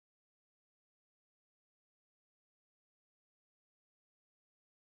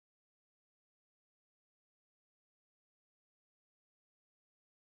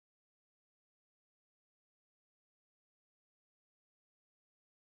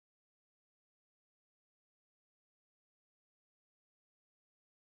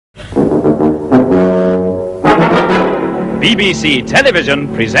BBC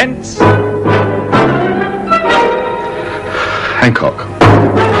Television presents... Hancock.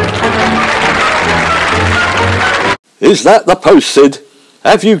 Is that the post, Sid?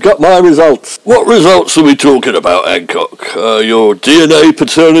 Have you got my results? What results are we talking about, Hancock? Your DNA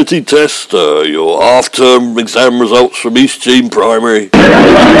paternity test? Your half-term exam results from East Cheam Primary?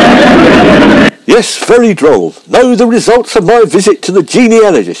 Yes, very droll. No, the results of my visit to the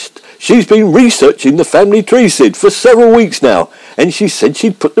genealogist. She's been researching the family tree, Sid, for several weeks now, and she said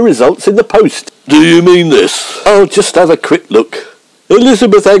she'd put the results in the post. Do you mean this? I'll just have a quick look.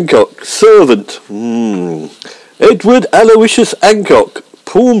 Elizabeth Hancock, servant. Edward Aloysius Hancock,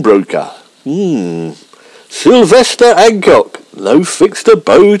 pawnbroker. Sylvester Hancock, no fixed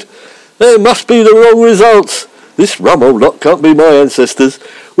abode. There must be the wrong results. This rum old lot can't be my ancestors.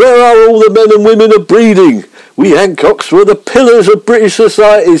 Where are all the men and women of breeding? We Hancocks were the pillars of British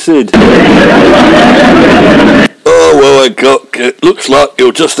society, Sid. Oh, well, Hancock, it looks like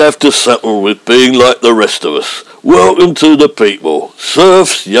you'll just have to settle with being like the rest of us. Welcome to the people.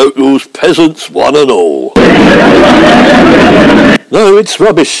 Serfs, yokels, peasants, one and all. No, it's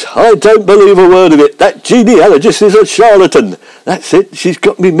rubbish. I don't believe a word of it. That genealogist is a charlatan. That's it. She's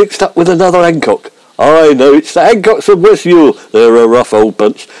got me mixed up with another Hancock. I know, it's the Hancocks of West Yule. They're a rough old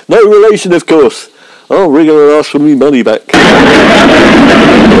bunch. No relation, of course. I'll ring her and ask for me money back.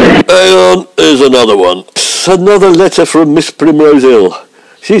 Hang on, there's another one. It's another letter from Miss Primrose Hill.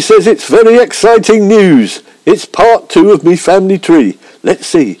 She says it's very exciting news. It's part 2 of me family tree. Let's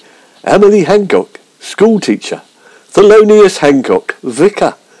see. Emily Hancock, school teacher. Thelonious Hancock,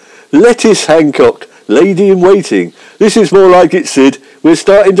 vicar. Lettice Hancock, lady in waiting. This is more like it, Sid. We're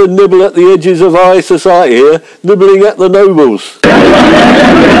starting to nibble at the edges of high society here, nibbling at the nobles.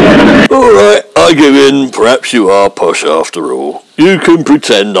 All right, I give in. Perhaps you are posh after all. You can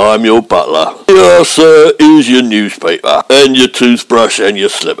pretend I'm your butler. Here, sir, here's your newspaper, and your toothbrush and your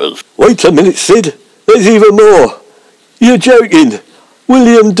slippers. Wait a minute, Sid. There's even more. You're joking.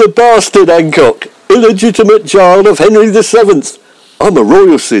 William de Bastard Hancock, illegitimate child of Henry VII. I'm a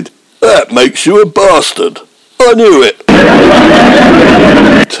royal, Sid. That makes you a bastard. I knew it.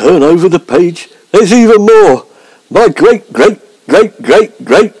 Turn over the page. There's even more. My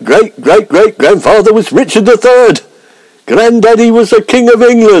great-great-great-great-great-great-great-great-grandfather was Richard III. Granddaddy was the King of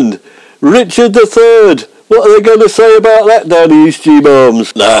England. Richard III. What are they going to say about that down the East Cheam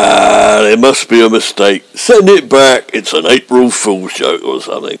Arms? Nah, there must be a mistake. Send it back. It's an April Fool's joke or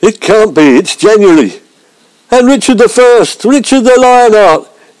something. It can't be. It's January. And Richard I. Richard the Lionheart.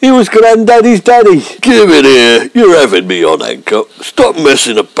 He was Granddaddy's daddy. Give it here. You're having me on, Hancock. Stop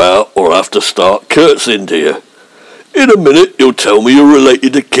messing about or I'll have to start curtsying to you. In a minute, you'll tell me you're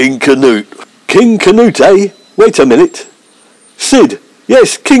related to King Canute. King Canute, eh? Wait a minute. Sid.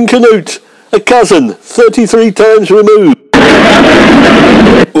 Yes, King Canute. A cousin, 33 times removed.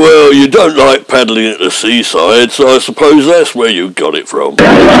 Well, you don't like paddling at the seaside, so I suppose that's where you got it from.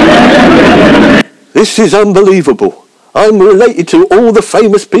 This is unbelievable. I'm related to all the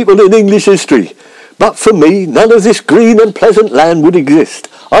famous people in English history. But for me, none of this green and pleasant land would exist.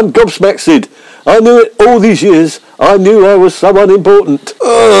 I'm gobsmacked, Sid. I knew it all these years. I knew I was someone important.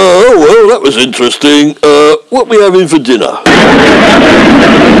 Oh, well, that was interesting. What we having for dinner?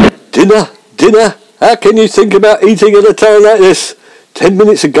 Dinner? How can you think about eating at a time like this? 10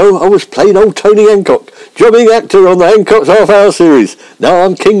 minutes ago, I was plain old Tony Hancock, jobbing actor on the Hancock's half-hour series. Now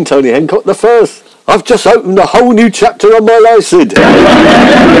I'm King Tony Hancock the First. I've just opened a whole new chapter on my life, Sid.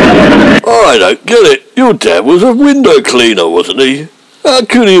 I don't get it. Your dad was a window cleaner, wasn't he? How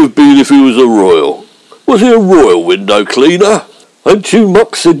could he have been if he was a royal? Was he a royal window cleaner? Don't you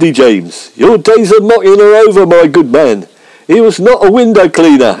mock Sid James. Your days of mocking are over, my good man. He was not a window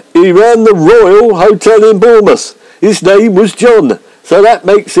cleaner. He ran the Royal Hotel in Bournemouth. His name was John, so that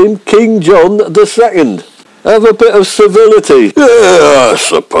makes him King John II. Have a bit of civility. Yeah, I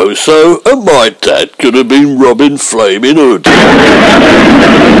suppose so. And my dad could have been Robin Flaming Hood.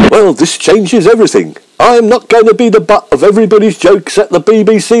 Well, this changes everything. I'm not going to be the butt of everybody's jokes at the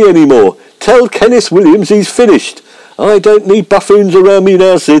BBC anymore. Tell Kenneth Williams he's finished. I don't need buffoons around me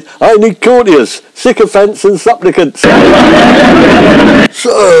now, Sid. I need courtiers, sycophants and supplicants.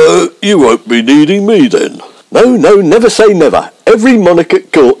 So, you won't be needing me then? No, never say never. Every monarch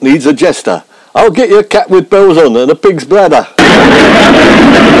at court needs a jester. I'll get you a cap with bells on and a pig's bladder.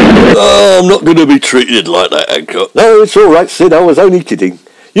 Oh, I'm not going to be treated like that, Hancock. No, it's all right, Sid. I was only kidding.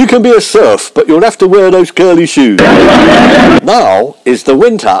 You can be a serf, but you'll have to wear those curly shoes. Now is the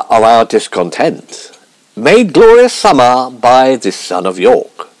winter of our discontent, made glorious summer by this son of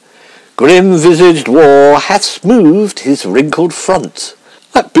York. Grim-visaged war hath smoothed his wrinkled front.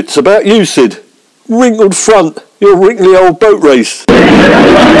 That bit's about you, Sid. Wrinkled front, your wrinkly old boat race.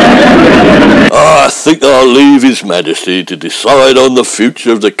 I think I'll leave His Majesty to decide on the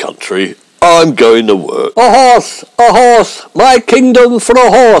future of the country. I'm going to work. A horse, my kingdom for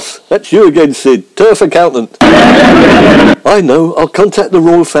a horse. That's you again, Sid, turf accountant. I know, I'll contact the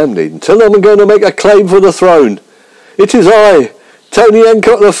royal family and tell them I'm going to make a claim for the throne. It is I, Tony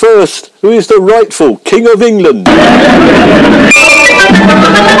Hancock I, who is the rightful King of England.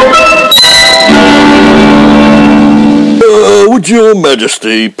 Would your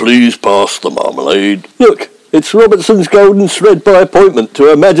Majesty please pass the marmalade? Look, it's Robertson's golden thread by appointment to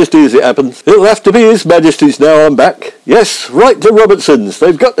Her Majesty as it happens. It'll have to be His Majesty's now I'm back. Yes, right to Robertson's.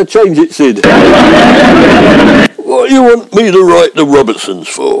 They've got to change it, Sid. What do you want me to write to Robertson's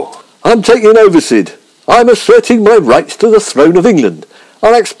for? I'm taking over, Sid. I'm asserting my rights to the throne of England.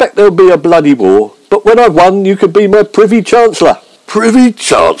 I expect there'll be a bloody war, but when I've won, you could be my Privy Chancellor. Privy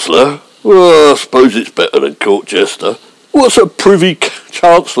Chancellor? Well, I suppose it's better than court jester. What's a Privy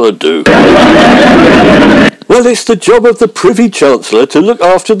Chancellor do? Well, it's the job of the Privy Chancellor to look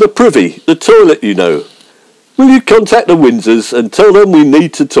after the Privy, the toilet, you know. Will you contact the Windsors and tell them we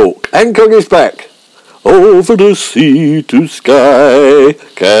need to talk? Hancock is back. Over the sea to sky,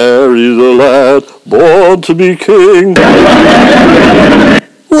 carry the lad born to be king.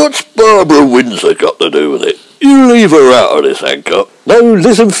 What's Barbara Windsor got to do with it? You leave her out of this, Hancock. No,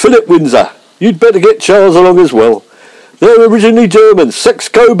 Liz and Philip Windsor. You'd better get Charles along as well. They're originally German, Sex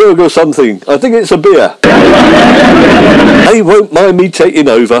Coburg or something. I think it's a beer. They won't mind me taking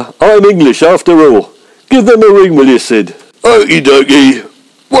over. I'm English after all. Give them a ring, will you, Sid? Okie dokie.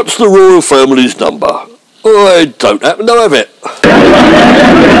 What's the royal family's number? I don't happen to have it.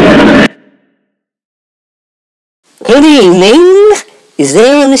 Good evening. Is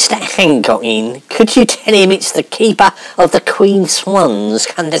there a Mr. Hancock in? Could you tell him it's the keeper of the Queen's Swans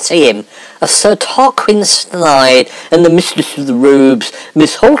come to see him? A Sir Tarquin Slide and the Mistress of the Robes,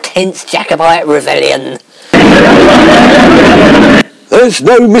 Miss Hortense Jacobite Rebellion. There's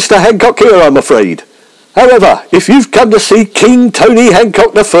no Mr. Hancock here, I'm afraid. However, if you've come to see King Tony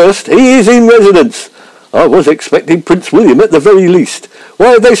Hancock I, he is in residence. I was expecting Prince William at the very least.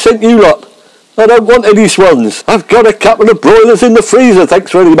 Why have they sent you lot? I don't want any swans. I've got a couple of broilers in the freezer,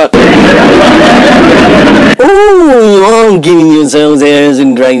 thanks very much. Oh, I'm giving yourselves airs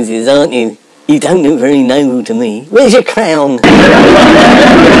and graces, aren't you? You don't look very noble to me. Where's your crown?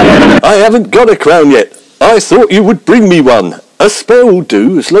 I haven't got a crown yet. I thought you would bring me one. A spell will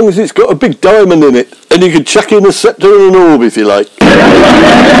do, as long as it's got a big diamond in it, and you can chuck in a sceptre and an orb if you like.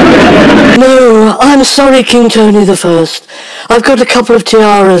 No, I'm sorry, King Tony I. I've got a couple of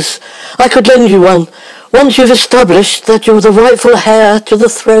tiaras. I could lend you one, once you've established that you're the rightful heir to the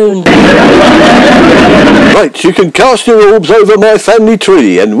throne. Right, you can cast your orbs over my family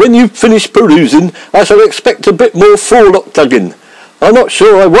tree, and when you've finished perusing, I shall expect a bit more forelock tugging. I'm not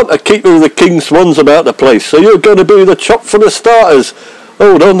sure I want a keeper of the King's Swans about the place, so you're going to be the chop for the starters.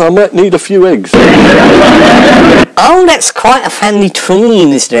 Hold on, I might need a few eggs. Oh, that's quite a family tree,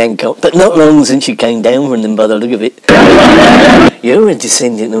 Mr. Hancock, but not long since you came down from them by the look of it. You're a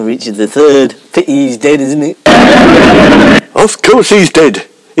descendant of Richard III. Pity he's dead, isn't it? Of course he's dead.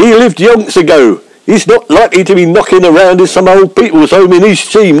 He lived yonks ago. He's not likely to be knocking around in some old people's home in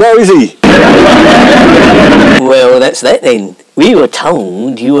East Cheam, now is he? Well, that's that then. We were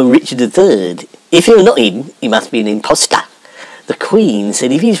told you were Richard III. If you're not him, you must be an imposter. The Queen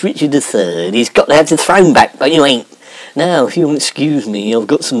said if he's Richard III, he's got to have the throne back, but you ain't. Now, if you'll excuse me, I've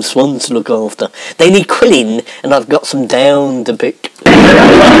got some swans to look after. They need quilling, and I've got some down to pick.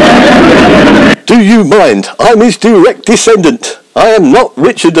 Do you mind? I'm his direct descendant. I am not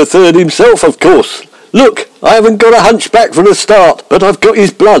Richard III himself, of course. Look, I haven't got a hunchback from the start, but I've got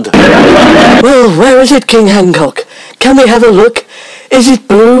his blood. Well, where is it, King Hancock? Can we have a look? Is it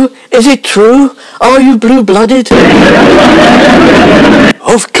blue? Is it true? Are you blue-blooded?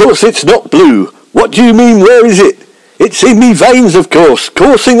 Of course it's not blue. What do you mean, where is it? It's in me veins, of course,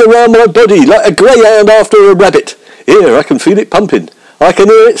 coursing around my body like a greyhound after a rabbit. Here, I can feel it pumping. I can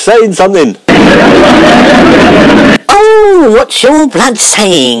hear it saying something. Oh, what's your blood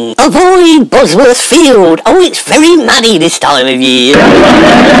saying? Avoid Bosworth Field. Oh, it's very muddy this time of year.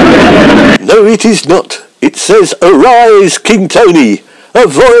 No, it is not. It says, arise, King Tony.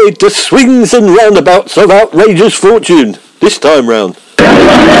 Avoid the swings and roundabouts of outrageous fortune. This time round.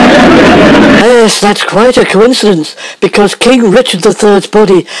 Yes, that's quite a coincidence, because King Richard III's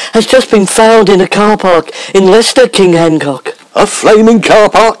body has just been found in a car park in Leicester, King Hancock. A flaming car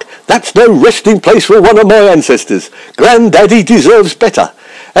park? That's no resting place for one of my ancestors. Granddaddy deserves better.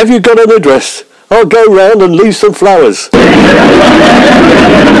 Have you got an address? I'll go round and leave some flowers. I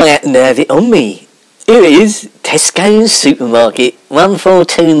happen to have it on me. Here it is, Tesco's Supermarket,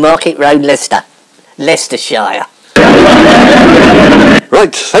 142 Market Road, Leicestershire.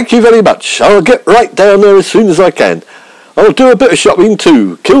 Right, thank you very much. I'll get right down there as soon as I can. I'll do a bit of shopping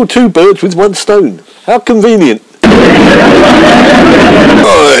too. Kill two birds with one stone. How convenient.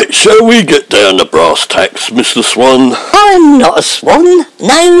 Right, shall we get down to brass tacks, Mr. Swan? I'm not a swan.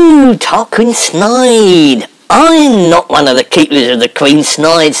 No, Tarquin Snide. I'm not one of the keepers of the Queen's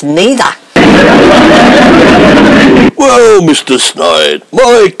Snides neither. Well, Mr. Snide,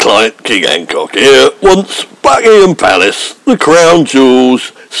 my client King Hancock here wants Buckingham Palace, the Crown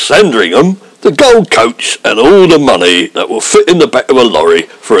Jewels, Sandringham, the gold coach and all the money that will fit in the back of a lorry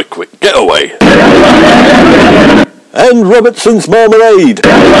for a quick getaway. And Robertson's marmalade.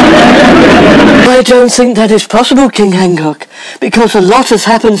 I don't think that is possible, King Hancock, because a lot has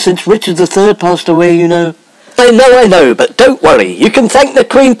happened since Richard III passed away, you know. I know, but don't worry. You can thank the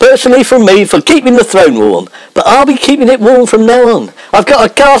Queen personally from me for keeping the throne warm, but I'll be keeping it warm from now on. I've got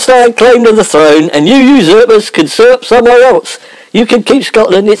a cast-iron claim to the throne, and you usurpers can usurp somewhere else. You can keep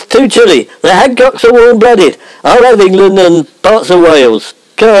Scotland, it's too chilly. The Hancocks are warm-blooded. I'll have England and parts of Wales.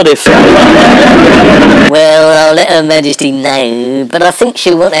 Cardiff. Well, I'll let Her Majesty know, but I think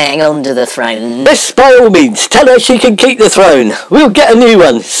she'll want to hang on to the throne. Yes, by all means, tell her she can keep the throne. We'll get a new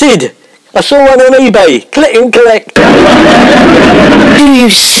one. Sid, I saw one on eBay. Click and collect. Do you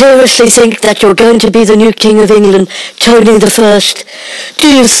seriously think that you're going to be the new King of England, Tony the First? Do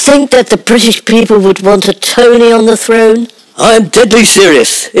you think that the British people would want a Tony on the throne? I'm deadly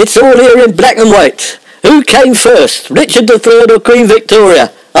serious. It's all here in black and white. Who came first, Richard III or Queen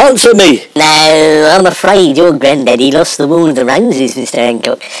Victoria? Answer me. No, I'm afraid your granddaddy lost the War of the Roses, Mr.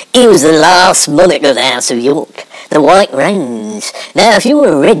 Hancock. He was the last monarch of the House of York, the White Rose. Now, if you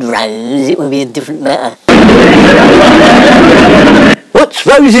were a Red Rose, it would be a different matter. What's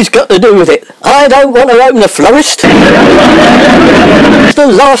Roses got to do with it? I don't want to own a florist. It's the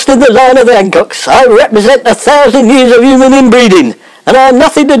last in the line of the Hancocks. I represent 1,000 years of human inbreeding. And I have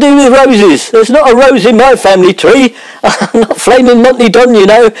nothing to do with roses. There's not a rose in my family tree. I'm not flaming Monty Don, you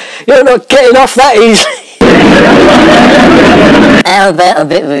know. You're not getting off that easily. How about a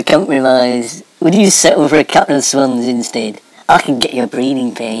bit of a compromise? Would you settle for a couple of swans instead? I can get you a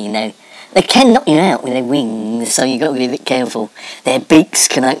breeding pair, you know. They can knock you out with their wings, so you've got to be a bit careful. Their beaks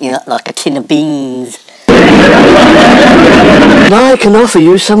can open you up like a tin of beans. I can offer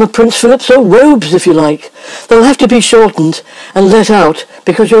you some of Prince Philip's old robes if you like. They'll have to be shortened and let out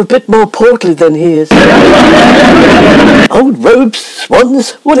because you're a bit more portly than he is. Old robes,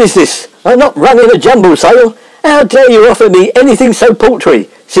 swans, what is this? I'm not running a jumble sale. How dare you offer me anything so paltry?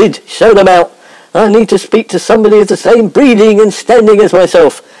 Sid, show them out. I need to speak to somebody of the same breeding and standing as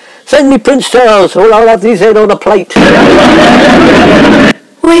myself. Send me Prince Charles or I'll have his head on a plate.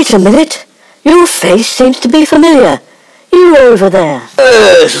 Wait a minute. Your face seems to be familiar. You over there.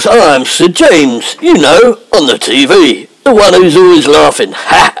 Yes, I'm Sid James, you know, on the TV. The one who's always laughing,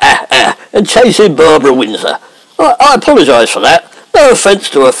 ha ha ha, and chasing Barbara Windsor. I apologise for that. No offence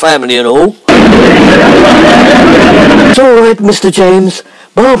to her family and all. It's all right, Mr. James.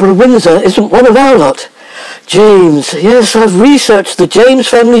 Barbara Windsor isn't one of our lot. James, yes, I've researched the James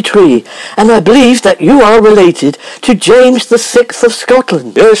family tree, and I believe that you are related to James VI of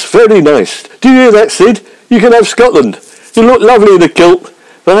Scotland. Yes, very nice. Do you hear that, Sid? You can have Scotland. You look lovely in a kilt,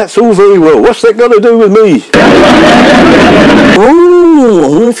 but that's all very well. What's that got to do with me?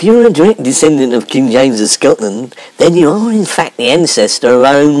 Oh, if you're a direct descendant of King James of Scotland, then you are in fact the ancestor of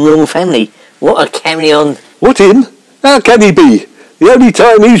our own royal family. What a carry-on. What, him? How can he be? The only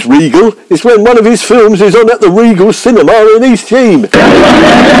time he's regal is when one of his films is on at the Regal Cinema in East Cheam.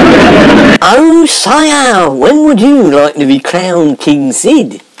 Oh, sire, when would you like to be crowned King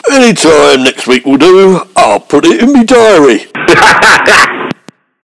Sid? Any time next week will do. I'll put it in my diary.